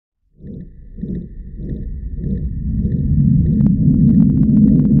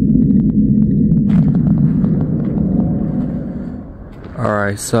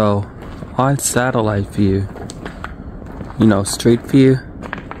Alright, so on satellite view, you know, street view,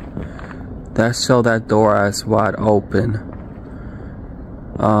 that showed that door as wide open.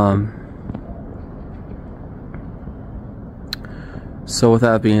 So with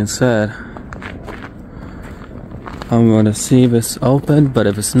that being said, I'm going to see if it's open, but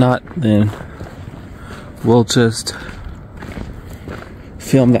if it's not, then we'll just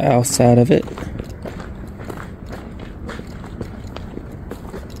film the outside of it.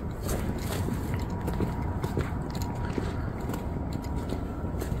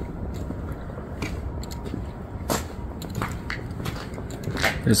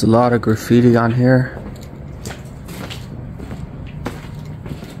 There's a lot of graffiti on here.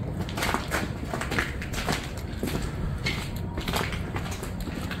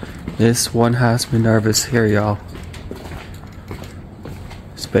 This one has me nervous here, y'all.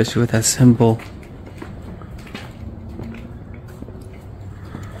 Especially with that symbol.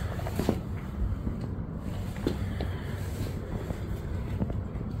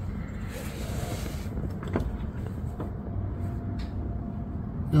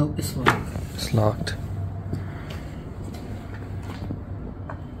 Nope, it's locked. It's locked.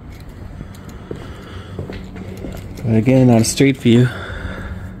 But again, on a street view,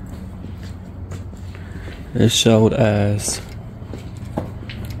 it showed as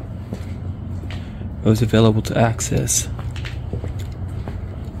it was available to access.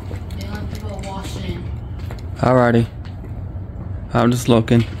 They like to go washing. Alrighty. I'm just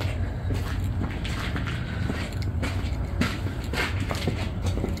looking.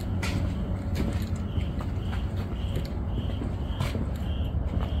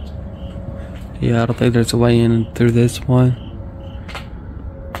 Yeah, I don't think there's a way in through this one.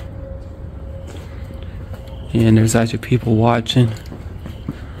 And there's actually people watching.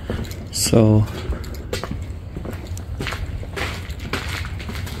 So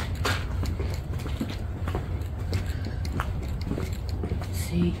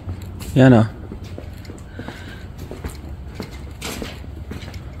see? yeah, no.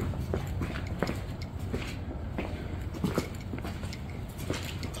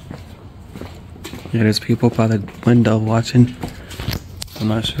 Yeah, there's people by the window watching. I'm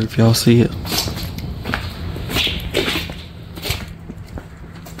not sure if y'all see it.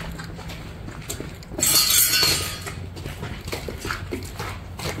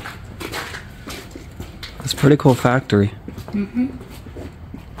 It's a pretty cool factory. Mm-hmm.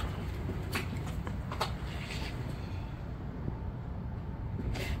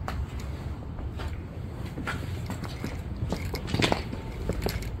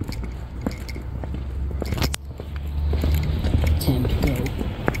 Time to go.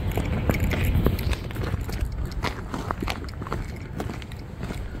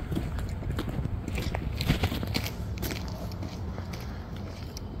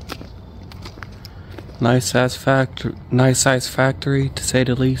 Nice size factory to say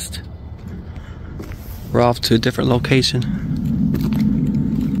the least. We're off to a different location.